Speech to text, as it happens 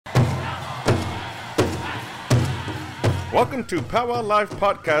Welcome to Powwow Live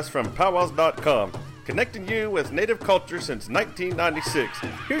Podcast from powwows.com, connecting you with Native culture since 1996.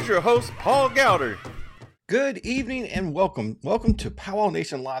 Here's your host, Paul Gowder. Good evening and welcome. Welcome to Powwow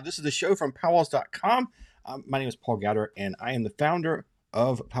Nation Live. This is the show from powwows.com. My name is Paul Gowder and I am the founder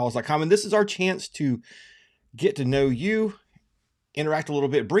of powwows.com. And this is our chance to get to know you, interact a little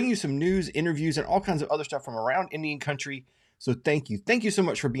bit, bring you some news, interviews, and all kinds of other stuff from around Indian country. So thank you. Thank you so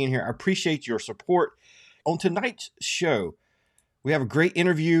much for being here. I appreciate your support. On tonight's show, we have a great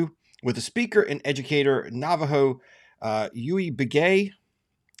interview with a speaker and educator, Navajo Yui Begay.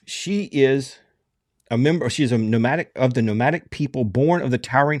 She is a nomadic of the nomadic people born of the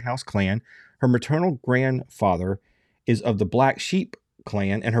Towering House clan. Her maternal grandfather is of the Black Sheep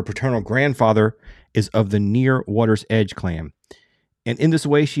clan, and her paternal grandfather is of the Near Water's Edge clan. And in this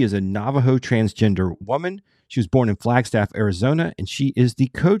way, she is a Navajo transgender woman. She was born in Flagstaff, Arizona, and she is the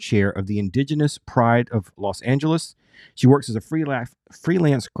co-chair of the Indigenous Pride of Los Angeles. She works as a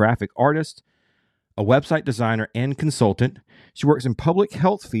freelance graphic artist, a website designer, and consultant. She works in public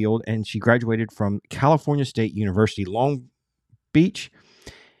health field, and she graduated from California State University, Long Beach.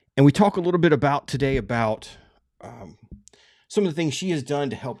 And we talk a little bit today about some of the things she has done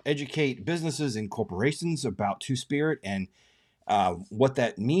to help educate businesses and corporations about Two-Spirit and what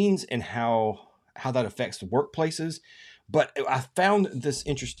that means and how that affects the workplaces. But I found this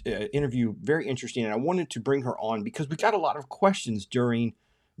interview very interesting, and I wanted to bring her on because we got a lot of questions during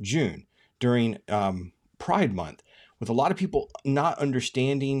June, during Pride Month, with a lot of people not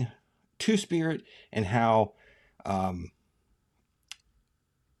understanding Two-Spirit and how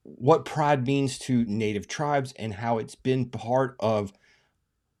what Pride means to Native tribes and how it's been part of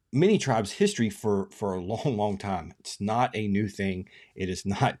many tribes' history for a long, long time. It's not a new thing. It is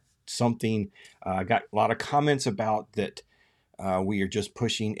not something. I got a lot of comments about that. We are just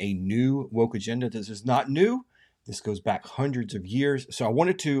pushing a new woke agenda. This is not new. This goes back hundreds of years. So I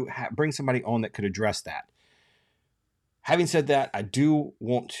wanted to bring somebody on that could address that. Having said that, I do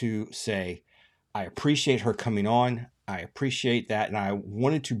want to say I appreciate her coming on. I appreciate that. And I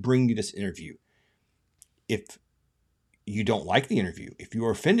wanted to bring you this interview. If you don't like the interview, if you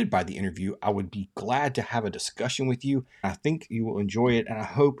are offended by the interview, I would be glad to have a discussion with you. I think you will enjoy it, and I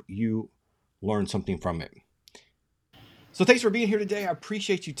hope you learn something from it. So thanks for being here today. I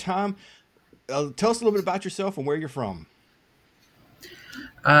appreciate you, Tom. Tell us a little bit about yourself and where you're from.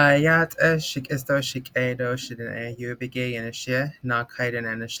 Yat shik isto shik edo shidin yu Begay in a share, na kaiden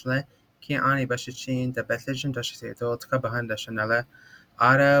and a shle, ki ani bashichin, the Bethlehem dashito, Tkabahan dashanella,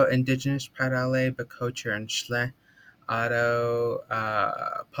 auto indigenous pradale, bacocher and shle. Auto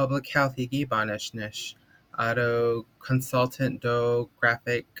public health higi banishnish, auto consultant do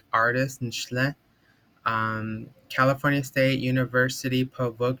graphic artist nishle, California State University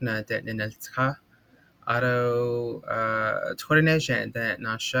Povogna de Ninelska, auto Torinesian de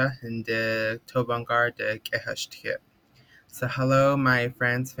Nasha and de Tobangar de Kehashtke. So hello my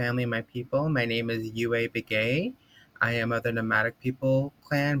friends, family, my people. My name is Yue Begay. I am of the nomadic people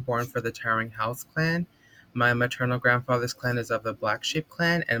clan born for the Towering House clan. My maternal grandfather's clan is of the Black Sheep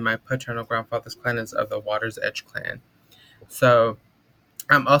clan, and my paternal grandfather's clan is of the Water's Edge clan. So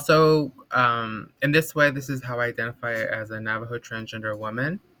I'm also, in this way, this is how I identify as a Navajo transgender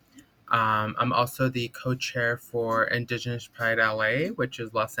woman. I'm also the co-chair for Indigenous Pride LA, which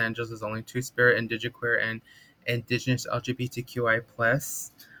is Los Angeles' only Two-Spirit, Indigiqueer, and Indigenous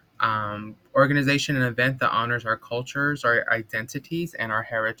LGBTQI+ organization and event that honors our cultures, our identities, and our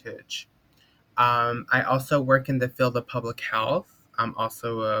heritage. I also work in the field of public health. I'm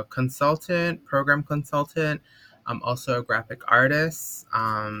also a consultant, program consultant. I'm also a graphic artist.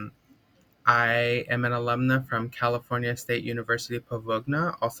 I am an alumna from California State University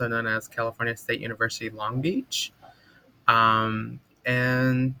Povogna, also known as California State University Long Beach. And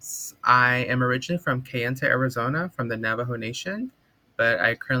I am originally from Kayenta, Arizona, from the Navajo Nation, but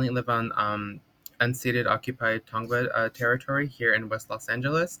I currently live on unceded occupied Tongva territory here in West Los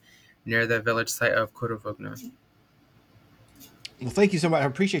Angeles, near the village site of Kuruvugna. Well, thank you so much. I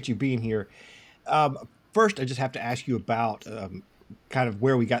appreciate you being here. First, I just have to ask you about kind of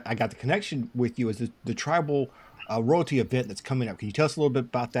where I got the connection with you is the tribal royalty event that's coming up. Can you tell us a little bit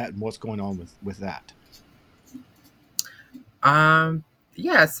about that and what's going on with that?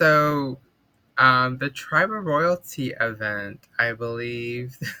 Yeah, so the tribal royalty event, I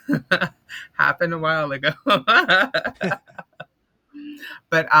believe, happened a while ago.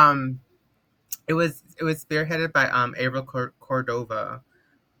 But it was spearheaded by April Cordova,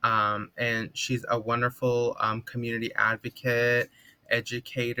 and she's a wonderful community advocate,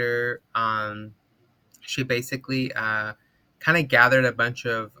 educator. She basically kind of gathered a bunch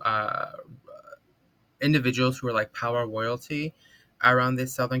of individuals who were like power royalty around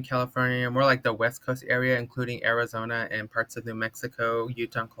this Southern California, more like the West Coast area, including Arizona and parts of New Mexico,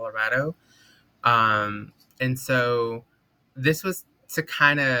 Utah, and Colorado. And so this was to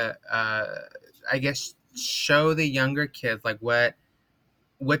kind of, I guess, show the younger kids like what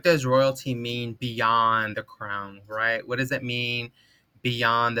does royalty mean beyond the crown, right? What does it mean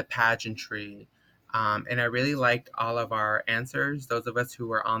beyond the pageantry? And I really liked all of our answers. Those of us who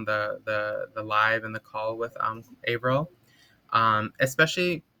were on the live and the call with Avril,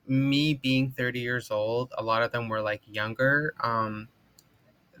 especially me being 30 years old. A lot of them were like younger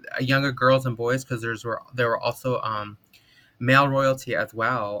girls and boys, because there were also male royalty as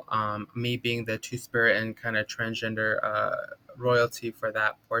well. Me being the two-spirit and kind of transgender royalty for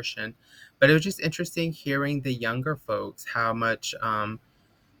that portion. But it was just interesting hearing the younger folks, how much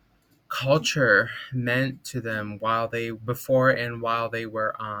culture meant to them before and while they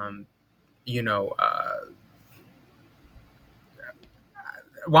were, you know,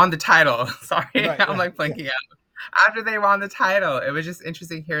 won the title. Sorry, Right, I'm right. like blanking out. After they won the title, it was just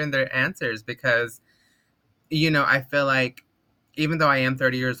interesting hearing their answers because, I feel like even though I am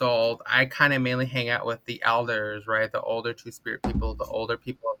 30 years old, I kind of mainly hang out with the elders, right? The older two spirit people, the older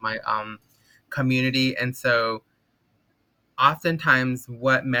people of my community. And so oftentimes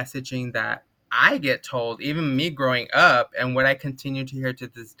what messaging that I get told, even me growing up, and what I continue to hear to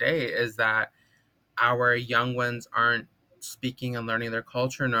this day is that our young ones aren't speaking and learning their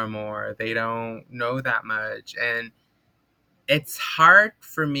culture no more. They don't know that much. And it's hard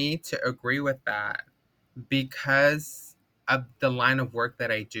for me to agree with that because of the line of work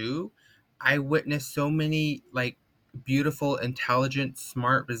that I do. I witness so many like beautiful, intelligent,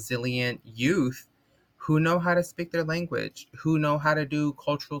 smart, resilient youth who know how to speak their language, who know how to do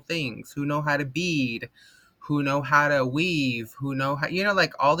cultural things, who know how to bead, who know how to weave, who know how,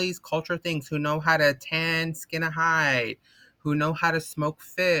 like all these cultural things, who know how to tan, skin a hide, who know how to smoke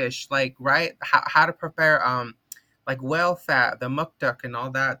fish, like, right? How to prepare, like whale fat, the muktuk and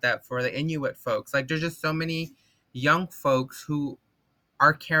all that for the Inuit folks. Like there's just so many young folks who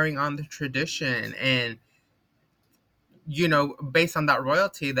are carrying on the tradition. And based on that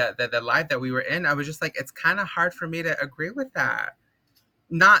royalty, that the life that we were in, I was just like, it's kind of hard for me to agree with that.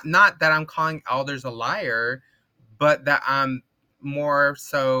 Not that I'm calling elders a liar, but that I'm more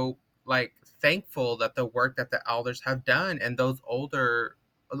so like thankful that the work that the elders have done and those older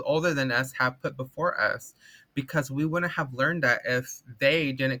than us have put before us, because we wouldn't have learned that if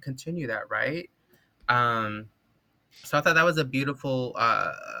they didn't continue that, right? um so I thought that was a beautiful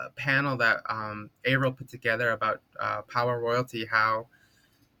panel that Ariel put together about power royalty. How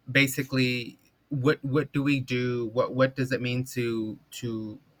basically, what do we do? What does it mean to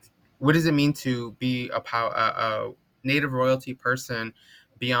what does it mean to be a native royalty person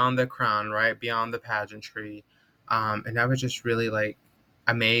beyond the crown, right? Beyond the pageantry. And I was just really like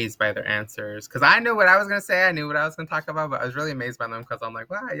amazed by their answers, because I knew what I was going to say. I knew what I was going to talk about, but I was really amazed by them because I'm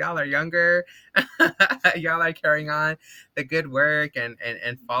like, wow, y'all are younger. Y'all are carrying on the good work and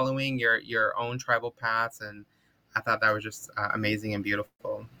following your own tribal paths. And I thought that was just amazing and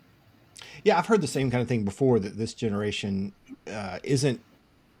beautiful. Yeah, I've heard the same kind of thing before, that this generation isn't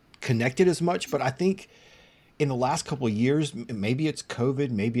connected as much. But I think in the last couple of years, maybe it's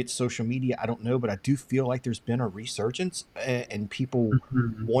COVID, maybe it's social media, I don't know, but I do feel like there's been a resurgence and people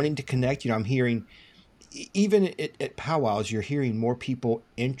Mm-hmm. wanting to connect. I'm hearing, even at powwows, you're hearing more people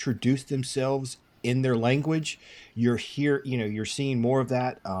introduce themselves in their language. You're seeing more of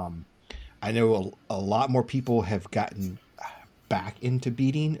that. I know a lot more people have gotten back into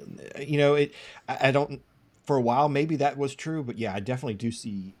beating. I don't, for a while, maybe that was true, but yeah, I definitely do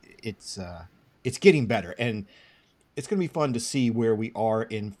see it's getting better. And it's going to be fun to see where we are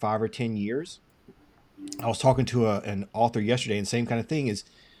in 5 or 10 years. I was talking to an author yesterday, and same kind of thing is,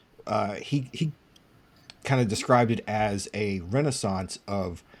 he kind of described it as a renaissance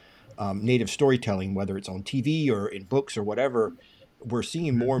of native storytelling, whether it's on TV or in books or whatever. We're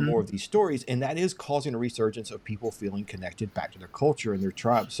seeing more and more Mm-hmm. of these stories, and that is causing a resurgence of people feeling connected back to their culture and their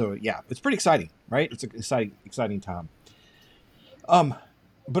tribe. So yeah, it's pretty exciting, right? It's an exciting time. Um,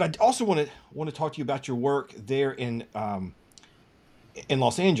 but I also want to talk to you about your work there in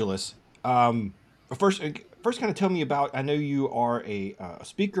Los Angeles. But first, kind of tell me about. I know you are a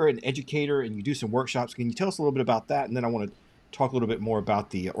speaker and educator, and you do some workshops. Can you tell us a little bit about that? And then I want to talk a little bit more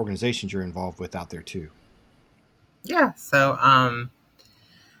about the organizations you're involved with out there too. Yeah. So,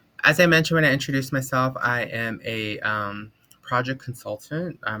 as I mentioned when I introduced myself, I am a project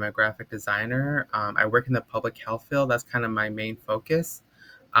consultant. I'm a graphic designer. I work in the public health field. That's kind of my main focus.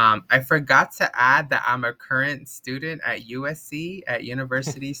 I forgot to add that I'm a current student at USC, at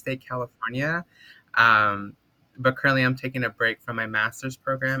University State California. But currently I'm taking a break from my master's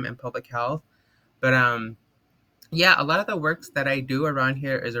program in public health. But yeah, a lot of the works that I do around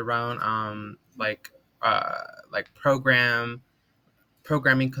here is around uh, like programming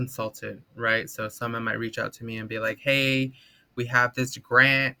consultant, right? So someone might reach out to me and be like, "Hey, we have this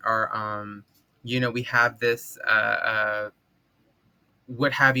grant, or we have this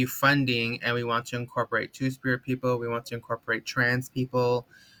what have you funding, and we want to incorporate two-spirit people, we want to incorporate trans people,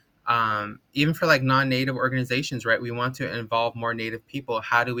 even for like non-native organizations, right? We want to involve more native people.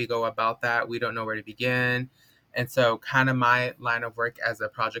 How do we go about that? We don't know where to begin." And so kind of my line of work as a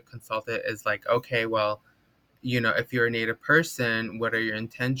project consultant is like, okay, well, if you're a native person, what are your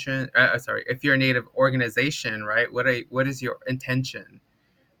intention? Sorry, if you're a native organization, right? What is your intention,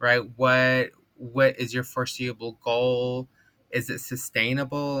 right? What is your foreseeable goal? Is it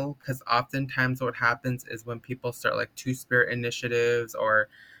sustainable? Because oftentimes what happens is when people start like two-spirit initiatives or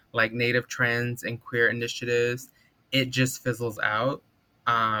like native trans and queer initiatives, it just fizzles out.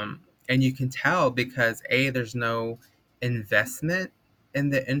 And you can tell because there's no investment in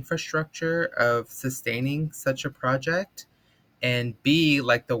the infrastructure of sustaining such a project, and B,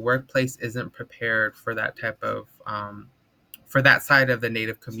 like the workplace isn't prepared for that type of for that side of the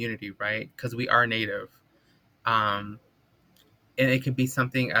native community, right? Because we are native. Um, and it can be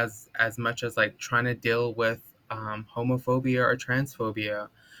something as much as like trying to deal with homophobia or transphobia,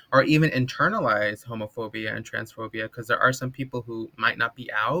 or even internalize homophobia and transphobia, because there are some people who might not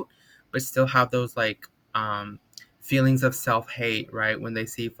be out but still have those like feelings of self-hate, right, when they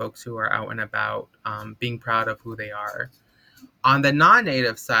see folks who are out and about, being proud of who they are. On the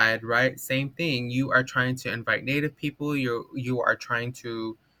non-native side, right, same thing. You are trying to invite native people, you are trying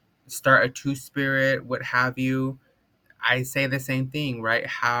to start a two-spirit, what have you. I say the same thing, right?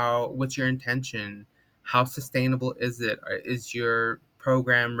 What's your intention? How sustainable is it? Is your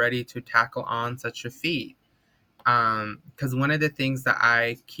program ready to tackle on such a feat? Because one of the things that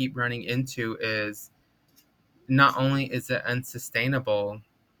I keep running into is not only is it unsustainable,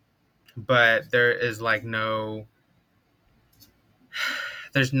 but there's no,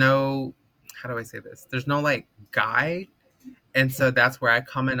 how do I say this? There's no like guide. And so that's where I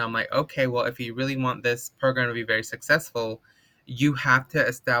come in. I'm like, okay, well, if you really want this program to be very successful, you have to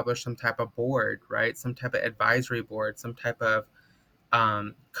establish some type of board, right? Some type of advisory board, some type of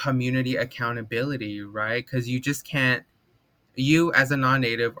community accountability, right? Because you just can't, you as a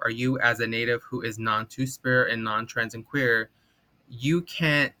non-native, or you as a native who is non-two-spirit and non-trans and queer, you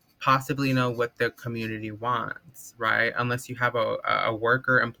can't possibly know what the community wants, right? Unless you have a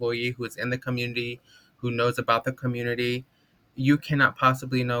worker employee who is in the community, who knows about the community, you cannot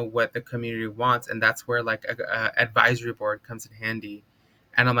possibly know what the community wants. And that's where like a advisory board comes in handy.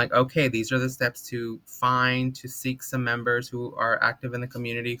 And I'm like, okay, these are the steps to seek some members who are active in the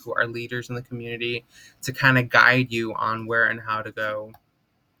community, who are leaders in the community, to kind of guide you on where and how to go.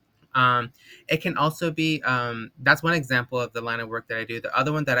 It can also be, that's one example of the line of work that I do. The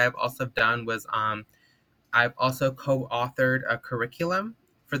other one that I've also done was I've also co-authored a curriculum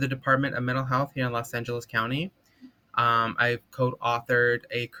for the Department of Mental Health here in Los Angeles County. I've co-authored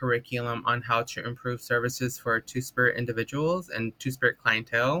a curriculum on how to improve services for two-spirit individuals and two-spirit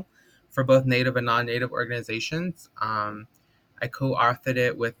clientele for both Native and non-Native organizations. I co-authored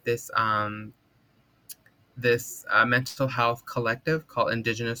it with this mental health collective called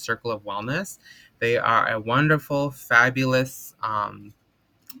Indigenous Circle of Wellness. They are a wonderful, fabulous,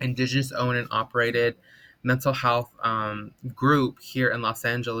 Indigenous owned and operated mental health group here in Los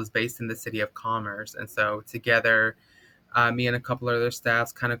Angeles, based in the city of Commerce. And so together, me and a couple of other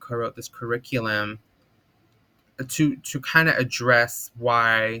staffs kind of co-wrote this curriculum to kind of address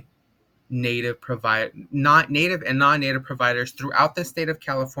why not native and non-native providers throughout the state of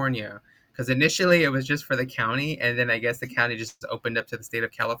California, because initially it was just for the county, and then I guess the county just opened up to the state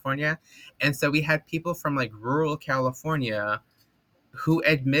of California. And so we had people from like rural California who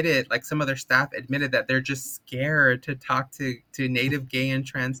admitted, like some of their staff admitted, that they're just scared to talk to native gay and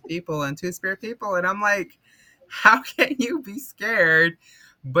trans people and two-spirit people. And I'm like, how can you be scared,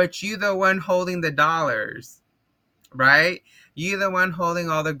 but you the one holding the dollars, right? You're the one holding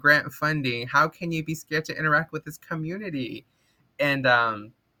all the grant funding. How can you be scared to interact with this community? And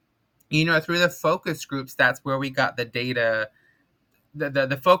through the focus groups, that's where we got the data.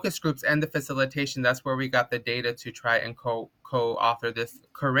 The focus groups and the facilitation, that's where we got the data to try and co-author this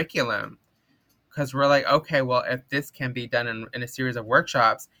curriculum. Because we're like, okay, well, if this can be done in a series of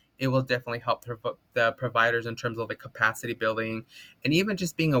workshops, it will definitely help the providers in terms of the capacity building, and even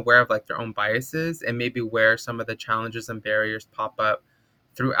just being aware of like their own biases, and maybe where some of the challenges and barriers pop up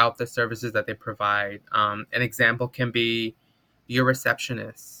throughout the services that they provide. An example can be your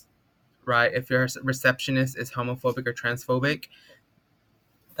receptionist, right? If your receptionist is homophobic or transphobic,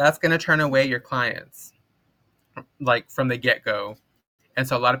 that's going to turn away your clients, like from the get-go. And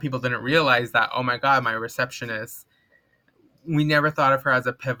so a lot of people didn't realize that, oh my God, my receptionist, we never thought of her as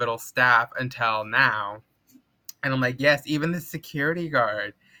a pivotal staff until now. And I'm like, yes, even the security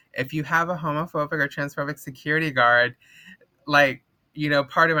guard. If you have a homophobic or transphobic security guard, like,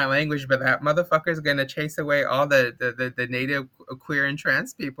 pardon my language, but that motherfucker's gonna chase away all the native queer and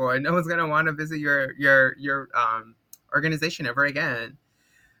trans people, and no one's gonna want to visit your organization ever again.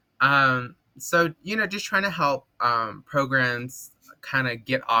 So just trying to help programs kind of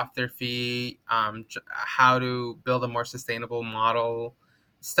get off their feet, how to build a more sustainable model,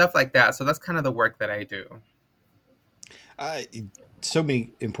 stuff like that. So that's kind of the work that I do. So many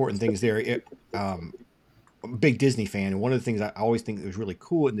important things there. I'm a big Disney fan, and one of the things I always think that was really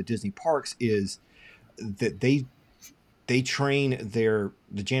cool in the Disney parks is that they train the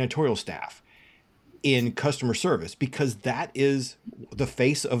janitorial staff in customer service, because that is the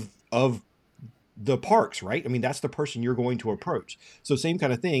face of the parks, right? I mean, that's the person you're going to approach. So same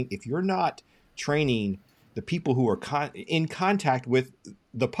kind of thing. If you're not training the people who are in contact with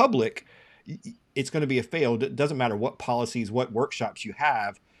the public, it's going to be a fail. It doesn't matter what policies, what workshops you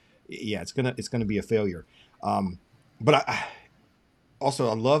have. Yeah, it's gonna be a failure. But I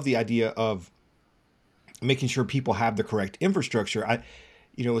love the idea of making sure people have the correct infrastructure.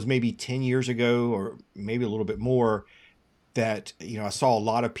 It was maybe 10 years ago, or maybe a little bit more, that, I saw a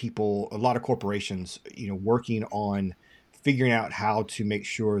lot of corporations, working on figuring out how to make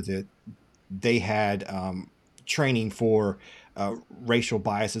sure that they had training for racial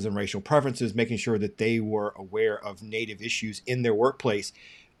biases and racial preferences, making sure that they were aware of Native issues in their workplace.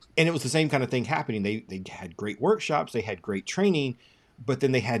 And it was the same kind of thing happening. They had great workshops, they had great training, but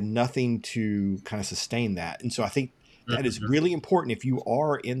then they had nothing to kind of sustain that. And so I think that is really important. If you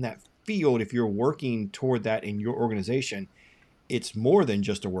are in that field, if you're working toward that in your organization, it's more than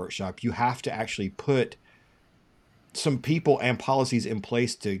just a workshop. You have to actually put some people and policies in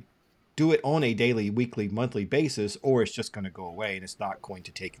place to do it on a daily, weekly, monthly basis, or it's just going to go away and it's not going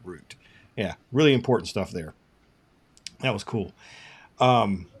to take root. Yeah, really important stuff there. That was cool.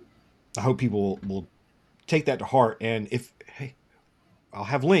 I hope people will take that to heart. And hey, I'll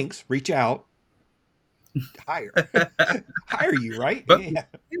have links, reach out, hire you, right? Yeah.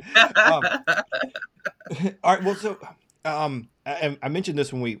 All right. Well, so I mentioned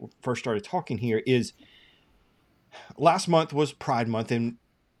this when we first started talking here, is last month was Pride Month, and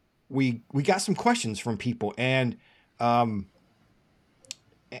we got some questions from people, and I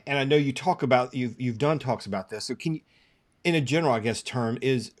know you talk about, you've done talks about this. So can you, in a general, I guess, term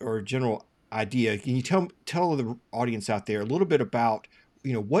or general idea, can you tell the audience out there a little bit about,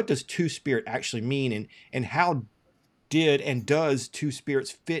 what does Two-Spirit actually mean, and how did and does Two Spirits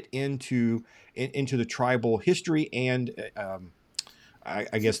fit into the tribal history and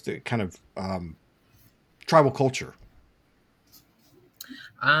I guess the kind of tribal culture?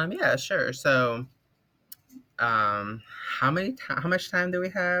 Yeah, sure. So, how much time do we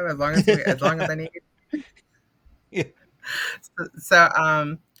have? As long as I need. Yeah.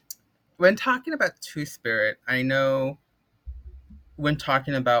 So, when talking about Two-Spirit, I know when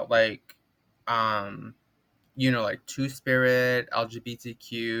talking about like Two-Spirit,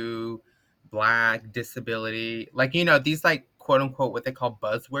 LGBTQ, Black, disability, like, these like quote unquote what they call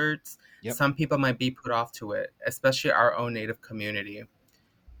buzzwords. Yep. Some people might be put off to it, especially our own Native community.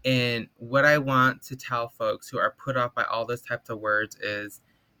 And what I want to tell folks who are put off by all those types of words is,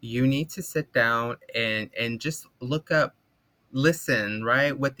 you need to sit down and just look up, listen,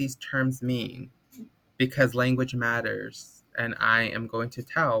 right, what these terms mean, because language matters. And I am going to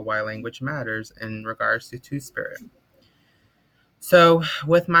tell why language matters in regards to Two-Spirit. So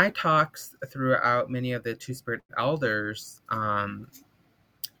with my talks throughout, many of the Two-Spirit elders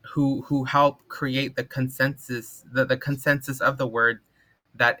who help create the consensus, the consensus of the word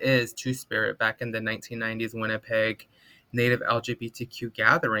that is Two-Spirit back in the 1990s Winnipeg Native LGBTQ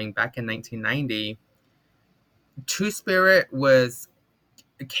gathering back in 1990, Two-Spirit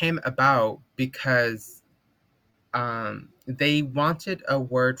came about because they wanted a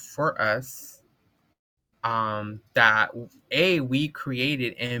word for us that A, we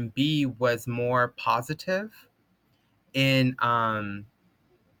created, and B, was more positive in what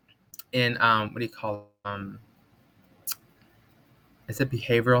do you call is it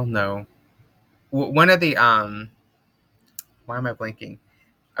behavioral? No. One of the why am I blanking?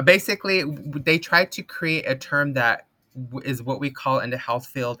 Basically, they tried to create a term that is what we call in the health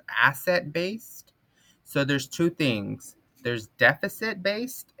field asset based. So there's two things. There's deficit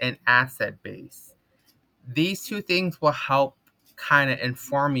based and asset based. These two things will help kind of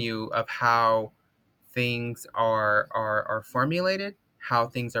inform you of how things are formulated, how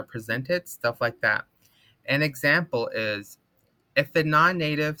things are presented, stuff like that. An example is if the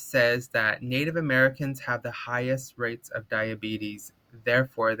non-native says that Native Americans have the highest rates of diabetes,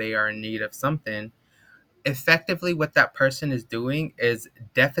 therefore they are in need of something, effectively what that person is doing is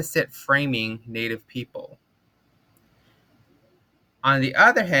deficit framing Native people. On the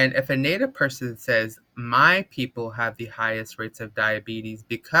other hand, if a Native person says, my people have the highest rates of diabetes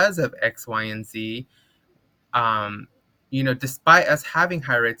because of X, Y, and Z, despite us having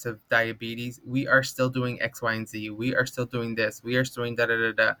high rates of diabetes, we are still doing X, Y, and Z. We are still doing this. We are still doing da da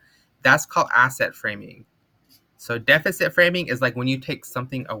da da. That's called asset framing. So deficit framing is like when you take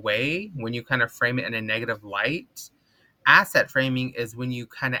something away, when you kind of frame it in a negative light. Asset framing is when you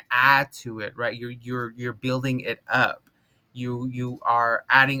kind of add to it, right? You're building it up. You are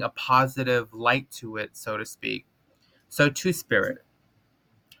adding a positive light to it, so to speak. So Two-Spirit.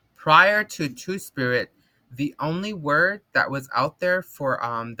 Prior to Two-Spirit, the only word that was out there for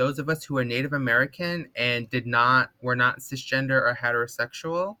those of us who are Native American and were not cisgender or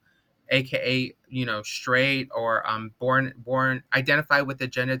heterosexual, aka straight or born identify with the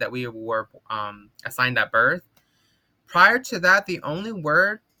gender that we were assigned at birth. Prior to that, the only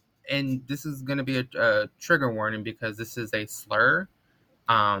word, and this is going to be a trigger warning because this is a slur.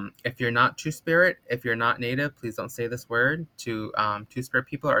 If you're not Two-Spirit, if you're not Native, please don't say this word to Two-Spirit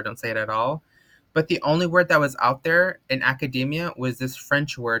people, or don't say it at all. But the only word that was out there in academia was this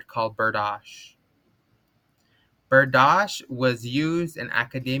French word called berdache. Berdache was used in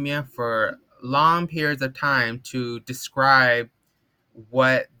academia for long periods of time to describe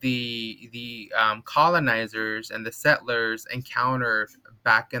what the colonizers and the settlers encountered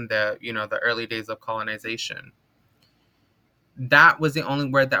back in the early days of colonization. That was the only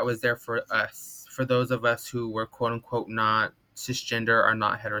word that was there for us, for those of us who were quote unquote not cisgender or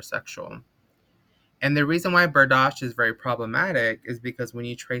not heterosexual. And the reason why berdache is very problematic is because when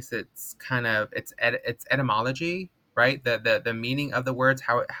you trace its etymology, right, the meaning of the words,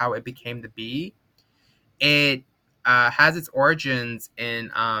 how it became to be, it has its origins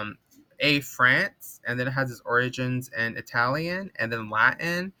in France, and then it has its origins in Italian, and then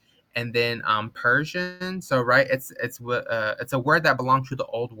Latin, and then Persian. So right, it's a word that belonged to the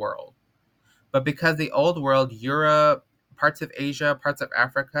Old World, but because the Old World, Europe, parts of Asia, parts of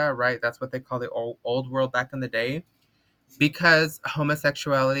Africa, right, that's what they call the old world back in the day. Because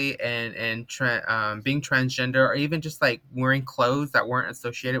homosexuality and being transgender, or even just like wearing clothes that weren't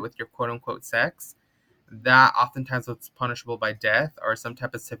associated with your quote unquote sex, that oftentimes was punishable by death or some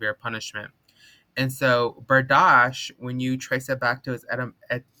type of severe punishment. And so berdache, when you trace it back to its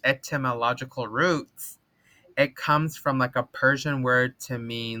etymological roots, it comes from like a Persian word to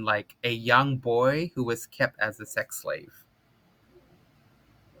mean like a young boy who was kept as a sex slave.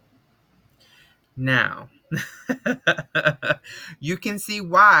 Now, you can see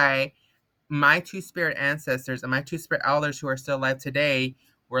why my Two-Spirit ancestors and my Two-Spirit elders who are still alive today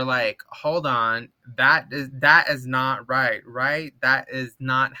were like, hold on, that is not right? That is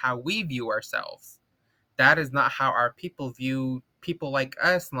not how we view ourselves. That is not how our people view people like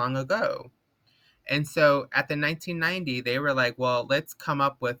us long ago. And so at the 1990, they were like, well, let's come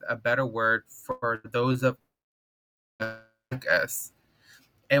up with a better word for those of like us.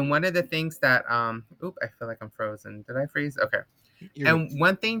 And one of the things that, I feel like I'm frozen. Did I freeze? Okay. And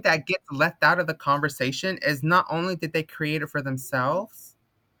one thing that gets left out of the conversation is not only did they create it for themselves,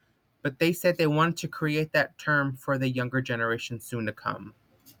 but they said they wanted to create that term for the younger generation soon to come.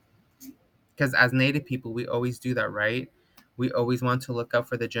 Because as Native people, we always do that, right? We always want to look up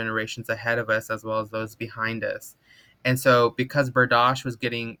for the generations ahead of us as well as those behind us. And so because berdache was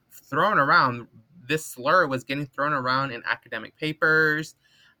getting thrown around, this slur was getting thrown around in academic papers,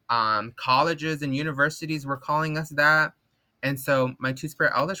 colleges and universities were calling us that. And so my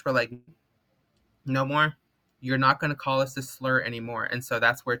Two-Spirit elders were like, no more. You're not going to call us this slur anymore. And so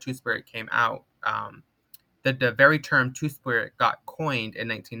that's where Two-Spirit came out. The very term Two-Spirit got coined in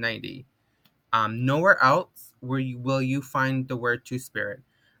 1990. Nowhere else will you find the word Two-Spirit.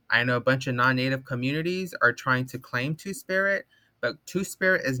 I know a bunch of non-Native communities are trying to claim Two-Spirit, but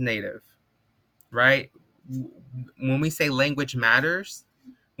Two-Spirit is Native, right? When we say language matters,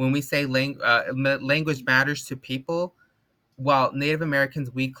 when we say language matters to people, well, Native Americans,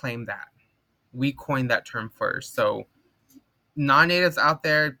 we claim that. We coined that term first. So non-natives out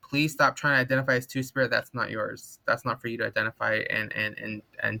there, please stop trying to identify as Two-Spirit. That's not yours. That's not for you to identify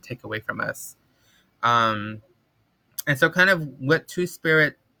and take away from us. And so kind of what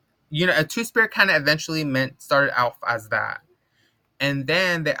Two-Spirit, a Two-Spirit kind of eventually started out as that. And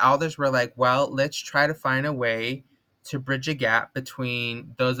then the elders were like, well, let's try to find a way to bridge a gap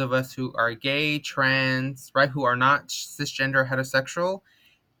between those of us who are gay, trans, right, who are not cisgender heterosexual,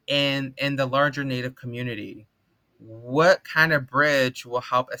 and the larger Native community. What kind of bridge will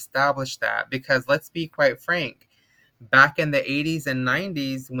help establish that? Because let's be quite frank, back in the 80s and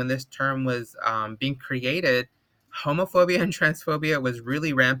 90s, when this term was being created, homophobia and transphobia was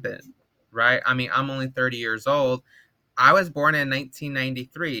really rampant, right? I mean, I'm only 30 years old. I was born in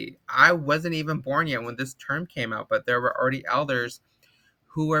 1993. I wasn't even born yet when this term came out, but there were already elders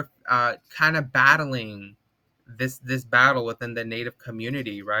who were kind of battling this battle within the Native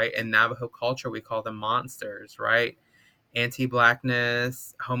community, right? In Navajo culture, we call them monsters, right?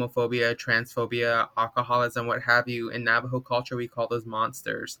 Anti-blackness, homophobia, transphobia, alcoholism, what have you. In Navajo culture, we call those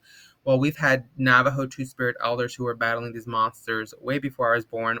monsters. Well, we've had Navajo Two-Spirit elders who were battling these monsters way before I was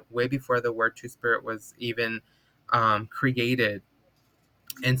born, way before the word Two-Spirit was even created.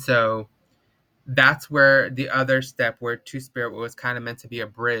 And so that's where the other step, where Two-Spirit was kind of meant to be a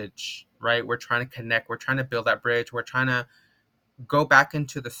bridge, right? We're trying to connect. We're trying to build that bridge. We're trying to go back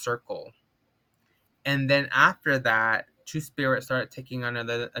into the circle. And then after that, Two-Spirit started taking on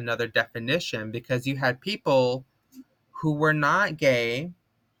another definition, because you had people who were not gay,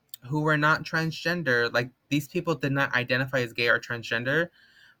 who were not transgender. Like, these people did not identify as gay or transgender,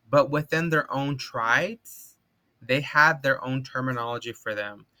 but within their own tribes, they had their own terminology for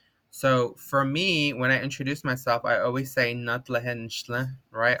them. So for me, when I introduce myself, I always say Natlehen Shle,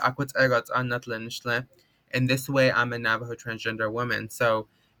 right? Akwit Egot on Natlehen Shle. And this way, I'm a Navajo transgender woman. So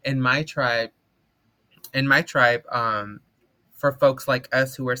in my tribe, for folks like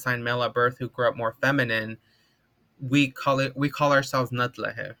us who were assigned male at birth, who grew up more feminine, we call ourselves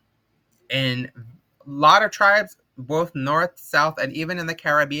Natlehe. In a lot of tribes, both north, south, and even in the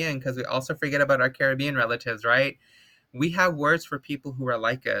Caribbean, because we also forget about our Caribbean relatives, right? We have words for people who are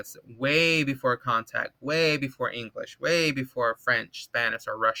like us way before contact, way before English, way before French, Spanish,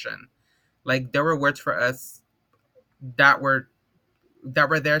 or Russian. Like, there were words for us that were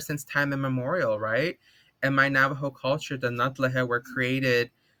there since time immemorial, right? In my Navajo culture, the Natlehe were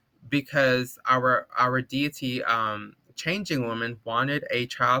created because our deity, changing woman, wanted a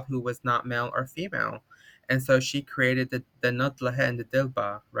child who was not male or female, and so she created the Natlehe and the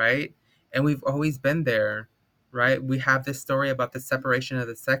Dilba, right? And we've always been there, right? We have this story about the separation of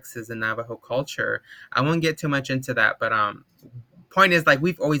the sexes in Navajo culture. I won't get too much into that, but point is, like,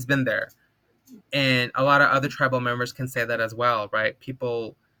 we've always been there, and a lot of other tribal members can say that as well, right?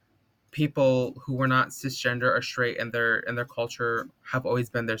 People who were not cisgender or straight in their culture have always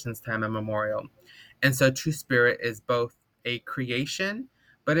been there since time immemorial. And so Two-Spirit is both a creation,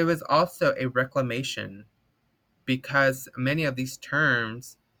 but it was also a reclamation, because many of these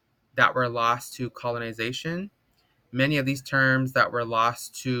terms that were lost to colonization, many of these terms that were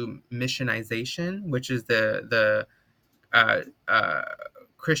lost to missionization, which is the uh, uh,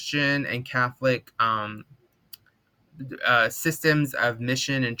 Christian and Catholic systems of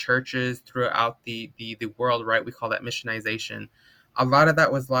mission and churches throughout the world, right? We call that missionization. A lot of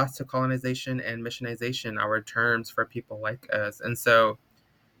that was lost to colonization and missionization, our terms for people like us. And so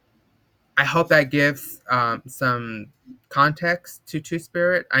I hope that gives some context to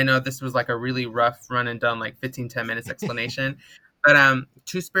Two-Spirit. I know this was like a really rough run and done, like 10 minutes explanation, but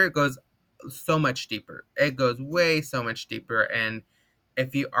Two-Spirit goes so much deeper. It goes way so much deeper. And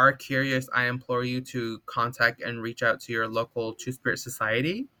if you are curious, I implore you to contact and reach out to your local Two-Spirit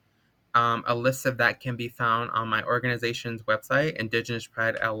society. A list of that can be found on my organization's website,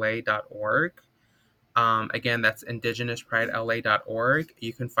 indigenouspridela.org. Again, that's indigenouspridela.org.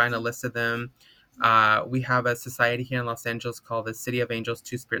 You can find a list of them. We have a society here in Los Angeles called the City of Angels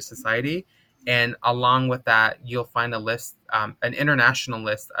Two-Spirit Society. And along with that, you'll find a list, an international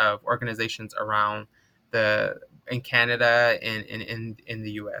list of organizations around in Canada and in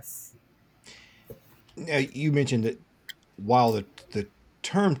the US. Now, you mentioned that while the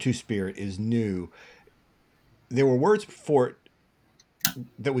term Two-Spirit is new, there were words for it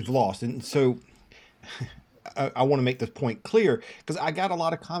that we've lost. And so I want to make this point clear, because I got a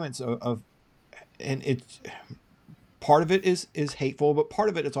lot of comments of and it's part of it is hateful, but part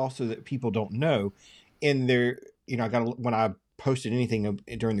of it is also that people don't know. And there, I got when I posted anything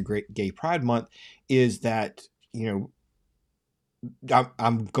during the Great Gay Pride Month, is that I'm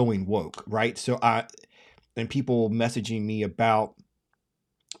going woke, right? So and people messaging me about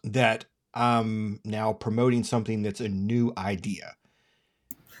that I'm now promoting something that's a new idea.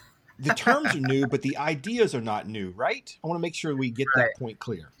 The terms are new, but the ideas are not new, right? I want to make sure we get that point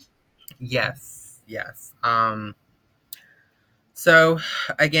clear. Yes. So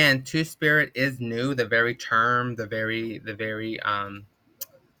again, Two-Spirit is new. The very term, the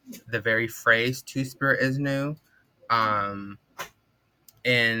very phrase Two-Spirit is new. Um,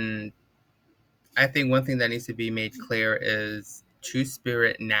 and I think one thing that needs to be made clear is Two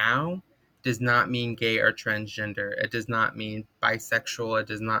Spirit now does not mean gay or transgender. It does not mean bisexual. It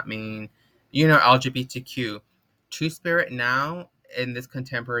does not mean, LGBTQ. Two Spirit now in this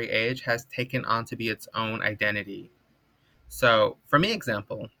contemporary age has taken on to be its own identity. So, for me,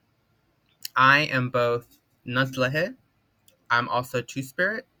 example, I am both Nuzlehe. I'm also Two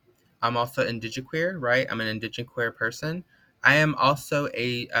Spirit. I'm also indigiqueer, right? I'm an indigiqueer person. I am also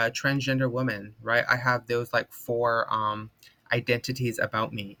a transgender woman, right? I have those like four identities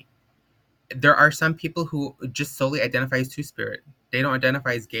about me. There are some people who just solely identify as Two Spirit. They don't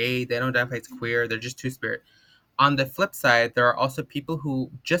identify as gay. They don't identify as queer. They're just Two Spirit. On the flip side, there are also people who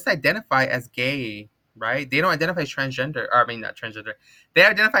just identify as gay, right? They don't identify as transgender. Or I mean, not transgender. They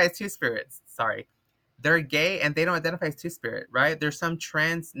identify as Two Spirits. Sorry, they're gay and they don't identify as Two Spirit, right? There's some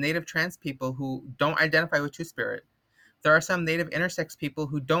native trans people who don't identify with Two Spirit. There are some native intersex people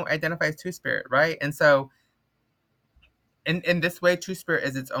who don't identify as Two Spirit, right? And so in this way, Two Spirit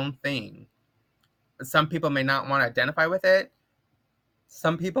is its own thing. Some people may not want to identify with it.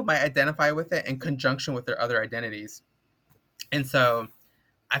 Some people might identify with it in conjunction with their other identities. And so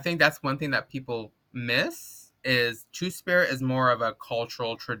I think that's one thing that people miss is Two Spirit is more of a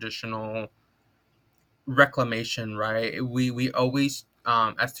cultural, traditional reclamation, right? We always,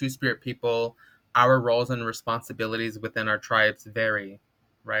 as Two Spirit people, our roles and responsibilities within our tribes vary,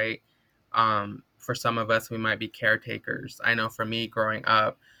 right? For some of us, we might be caretakers. I know for me, growing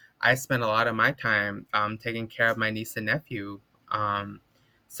up, I spent a lot of my time taking care of my niece and nephew. Um,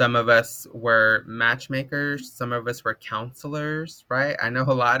 some of us were matchmakers. Some of us were counselors, right? I know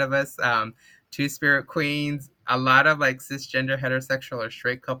a lot of us, Two Spirit queens, a lot of like cisgender heterosexual or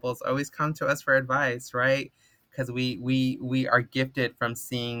straight couples always come to us for advice, right? Because we are gifted from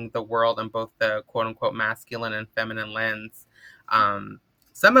seeing the world in both the quote unquote masculine and feminine lens. um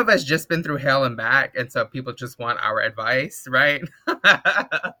some of us just been through hell and back, and so people just want our advice, right?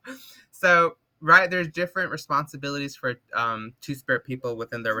 So right, there's different responsibilities for Two Spirit people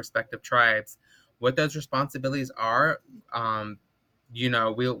within their respective tribes. What those responsibilities are,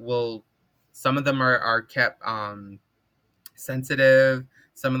 we'll some of them are kept sensitive.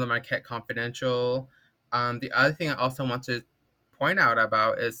 Some of them are kept confidential. The other thing I also want to point out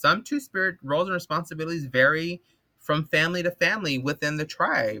about is some Two Spirit roles and responsibilities vary from family to family within the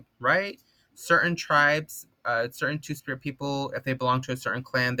tribe, right? Certain tribes, certain Two Spirit people, if they belong to a certain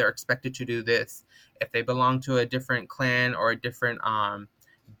clan, they're expected to do this. If they belong to a different clan or a different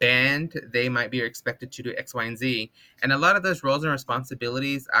band, they might be expected to do X, Y, and Z. And a lot of those roles and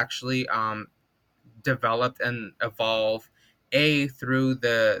responsibilities actually developed and evolve through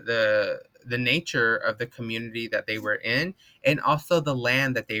the nature of the community that they were in, and also the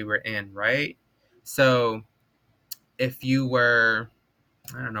land that they were in, right? So if you were,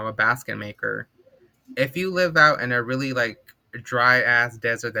 I don't know, a basket maker, if you live out in a really like dry ass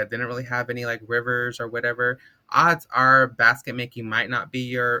desert that didn't really have any like rivers or whatever, odds are basket making might not be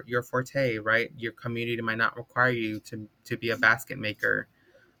your forte, right? Your community might not require you to be a basket maker.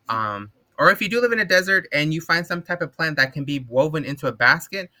 Or if you do live in a desert and you find some type of plant that can be woven into a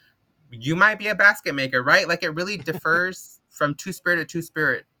basket, you might be a basket maker, right? Like it really differs from Two Spirit to Two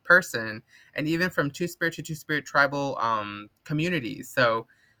Spirit person, and even from Two Spirit to Two Spirit tribal communities. So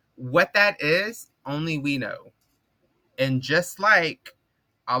what that is, only we know. And just like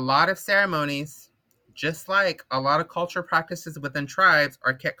a lot of ceremonies, just like a lot of cultural practices within tribes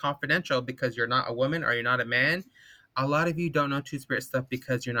are kept confidential because you're not a woman or you're not a man, a lot of you don't know Two Spirit stuff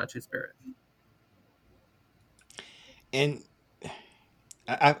because you're not Two Spirit. And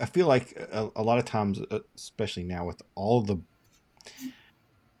I feel like a lot of times, especially now with all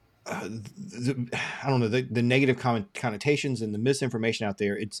I don't know, the negative connotations and the misinformation out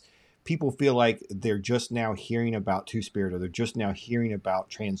there, it's people feel like they're just now hearing about Two Spirit or they're just now hearing about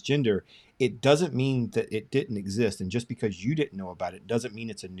transgender. It doesn't mean that it didn't exist, and just because you didn't know about it doesn't mean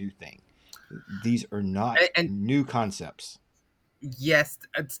it's a new thing. These are not new concepts. Yes,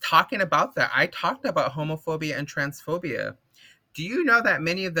 it's talking about that. I talked about homophobia and transphobia. Do you know that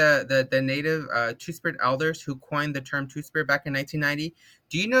many of the native Two Spirit elders who coined the term Two Spirit back in 1990,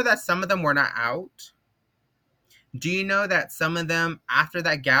 do you know that some of them were not out? Do you know that some of them, after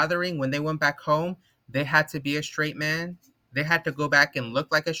that gathering, when they went back home, they had to be a straight man? They had to go back and look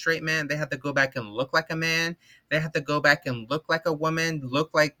like a straight man. They had to go back and look like a man. They had to go back and look like a woman. Look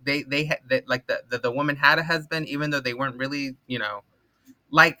like they had that, like the woman had a husband, even though they weren't really,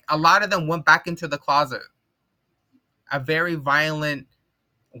 like a lot of them went back into the closet. A very violent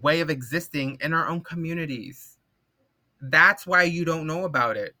way of existing in our own communities. That's why you don't know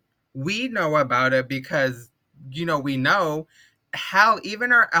about it. We know about it because we know, hell,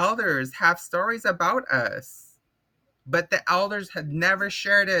 even our elders have stories about us, but the elders had never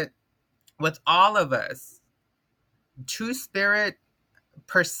shared it with all of us. Two Spirit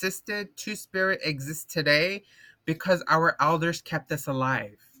persisted, Two Spirit exists today because our elders kept us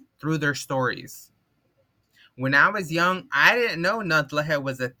alive through their stories. When I was young, I didn't know Nudlehe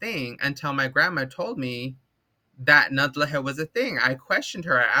was a thing until my grandma told me that Nudlehe was a thing. I questioned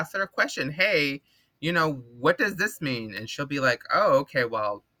her. I asked her a question. Hey, what does this mean? And she'll be like, oh, okay,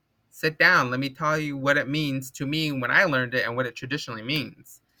 well, sit down. Let me tell you what it means to me when I learned it and what it traditionally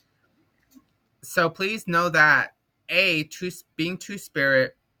means. So please know that being Two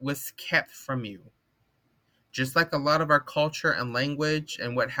Spirit was kept from you. Just like a lot of our culture and language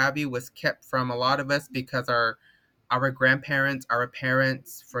and what have you was kept from a lot of us because our grandparents, our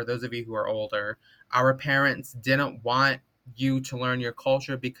parents, for those of you who are older, our parents didn't want you to learn your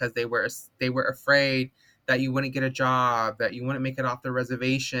culture because they were afraid that you wouldn't get a job, that you wouldn't make it off the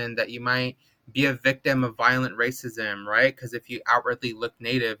reservation, that you might be a victim of violent racism, right? Because if you outwardly look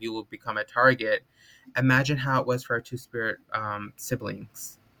native, you will become a target. Imagine how it was for our Two Spirit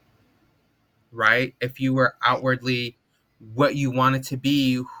siblings, right? If you were outwardly what you wanted to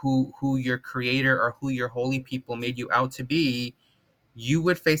be, who your creator or who your holy people made you out to be, you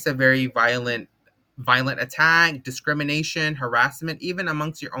would face a very violent attack, discrimination, harassment, even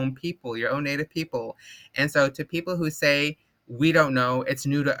amongst your own people, your own native people. And so to people who say, we don't know, it's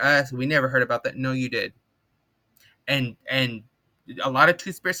new to us, we never heard about that, no, you did. And a lot of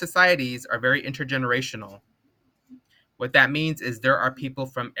Two-Spirit societies are very intergenerational. What that means is there are people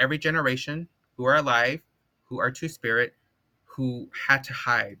from every generation who are alive, who are Two-Spirit, who had to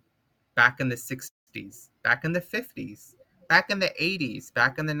hide back in the 60s, back in the 50s, back in the 80s,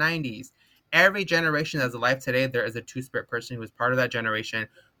 back in the 90s. Every generation that's alive today, there is a Two-Spirit person who was part of that generation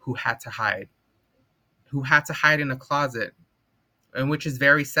who had to hide in a closet, and which is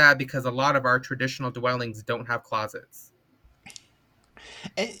very sad because a lot of our traditional dwellings don't have closets.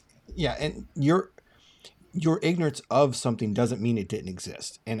 And, yeah, and your ignorance of something doesn't mean it didn't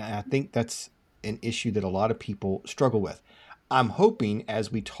exist. And I think that's an issue that a lot of people struggle with. I'm hoping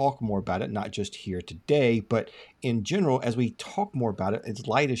as we talk more about it, not just here today, but in general, as we talk more about it, as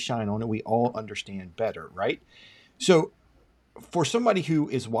light is shine on it, we all understand better, right? So for somebody who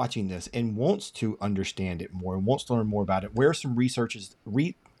is watching this and wants to understand it more and wants to learn more about it, where are some resources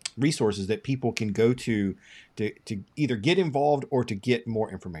that people can go to either get involved or to get more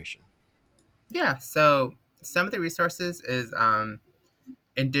information? Yeah, so some of the resources is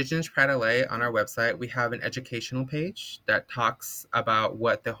Indigenous Pride LA on our website. We have an educational page that talks about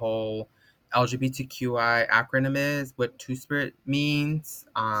what the whole LGBTQI acronym is, what Two-Spirit means.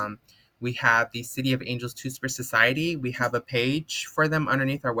 We have the City of Angels Two-Spirit Society. We have a page for them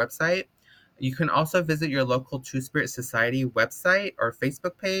underneath our website. You can also visit your local Two-Spirit Society website or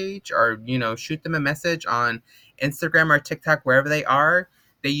Facebook page, or shoot them a message on Instagram or TikTok, wherever they are.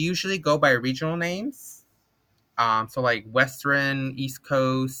 They usually go by regional names. So like Western, East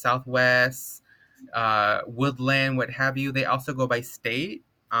Coast, Southwest, Woodland, what have you. They also go by state.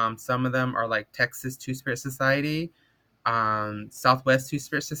 Some of them are like Texas Two-Spirit Society, Southwest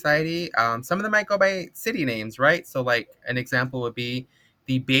Two-Spirit Society. Some of them might go by city names, right? So like an example would be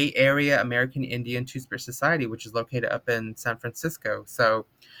the Bay Area American Indian Two-Spirit Society, which is located up in San Francisco. So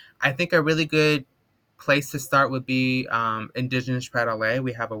I think a really good place to start would be Indigenous Pride LA.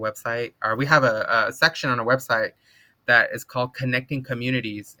 We have a website, or we have a section on our website that is called Connecting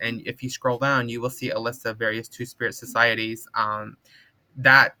Communities. And if you scroll down, you will see a list of various Two-Spirit societies.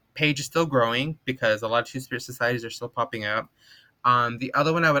 That page is still growing because a lot of Two-Spirit societies are still popping up. The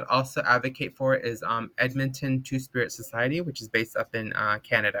other one I would also advocate for is Edmonton Two-Spirit Society, which is based up in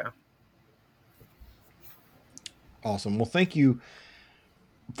Canada. Awesome. Well, thank you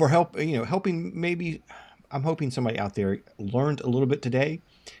for helping. Maybe I'm hoping somebody out there learned a little bit today.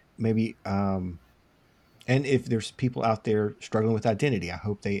 Maybe, and if there's people out there struggling with identity, I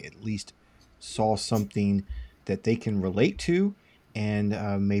hope they at least saw something that they can relate to,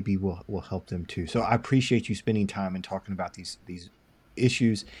 and maybe will help them too. So I appreciate you spending time and talking about these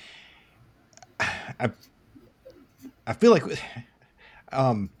issues. I feel like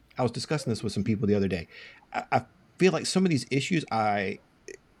I was discussing this with some people the other day. I feel like some of these issues I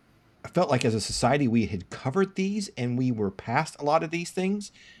felt like as a society we had covered these and we were past a lot of these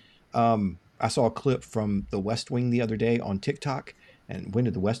things. I saw a clip from The West Wing the other day on TikTok. And when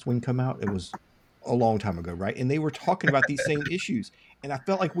did The West Wing come out? It was a long time ago, right? And they were talking about these same issues. And I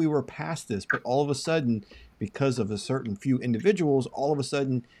felt like we were past this, but all of a sudden, because of a certain few individuals, all of a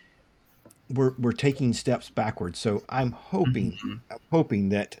sudden we're taking steps backwards. So I'm hoping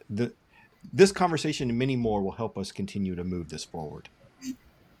that this conversation and many more will help us continue to move this forward.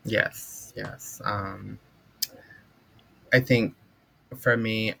 Yes. I think for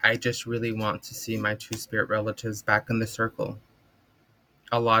me, I just really want to see my two-spirit relatives back in the circle.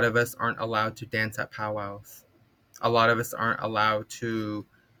 A lot of us aren't allowed to dance at powwows. A lot of us aren't allowed to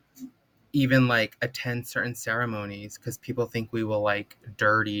even like attend certain ceremonies because people think we will like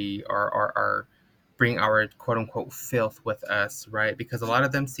dirty or bring our quote unquote filth with us, right? Because a lot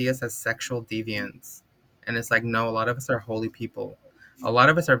of them see us as sexual deviants. And it's like, no, a lot of us are holy people. A lot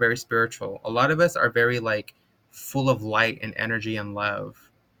of us are very spiritual. A lot of us are very like full of light and energy and love.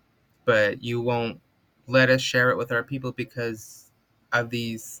 But you won't let us share it with our people because of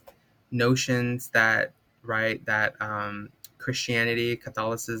these notions that, right, that Christianity,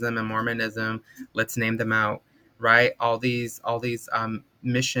 Catholicism, and Mormonism, let's name them out, right? All these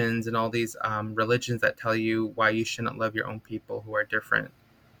missions and all these religions that tell you why you shouldn't love your own people who are different.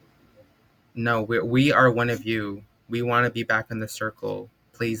 No, we are one of you. We want to be back in the circle.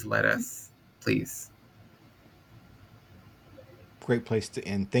 Please let us. Please. Great place to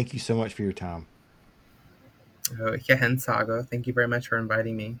end. Thank you so much for your time. Saga. Thank you very much for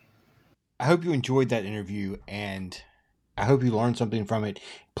inviting me. I hope you enjoyed that interview, and I hope you learned something from it.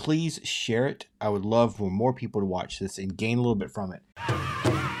 Please share it. I would love for more people to watch this and gain a little bit from it.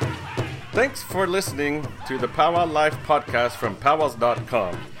 Thanks for listening to the Powwow Life podcast from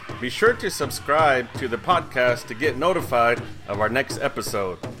powwows.com. Be sure to subscribe to the podcast to get notified of our next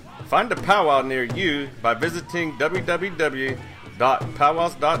episode. Find a powwow near you by visiting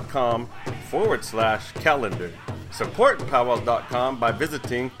www.powwows.com/calendar. Support powwows.com by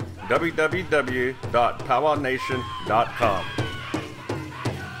visiting www.powwownation.com.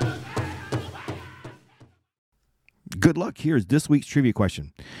 Good luck. Here's this week's trivia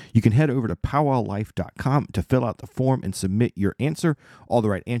question. You can head over to powwowlife.com to fill out the form and submit your answer. All the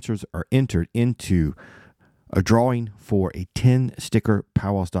right answers are entered into a drawing for a 10-sticker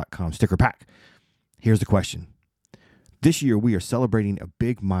powwows.com sticker pack. Here's the question. This year, we are celebrating a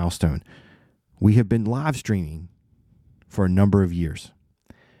big milestone. We have been live streaming for a number of years.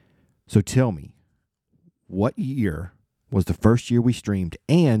 So tell me, what year was the first year we streamed,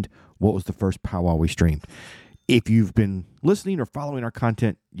 and what was the first powwow we streamed? If you've been listening or following our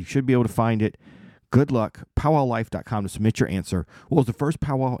content, you should be able to find it. Good luck. powwowlife.com to submit your answer. What was the first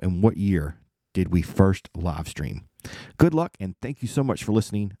powwow, and what year did we first live stream? Good luck, and thank you so much for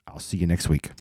listening. I'll see you next week.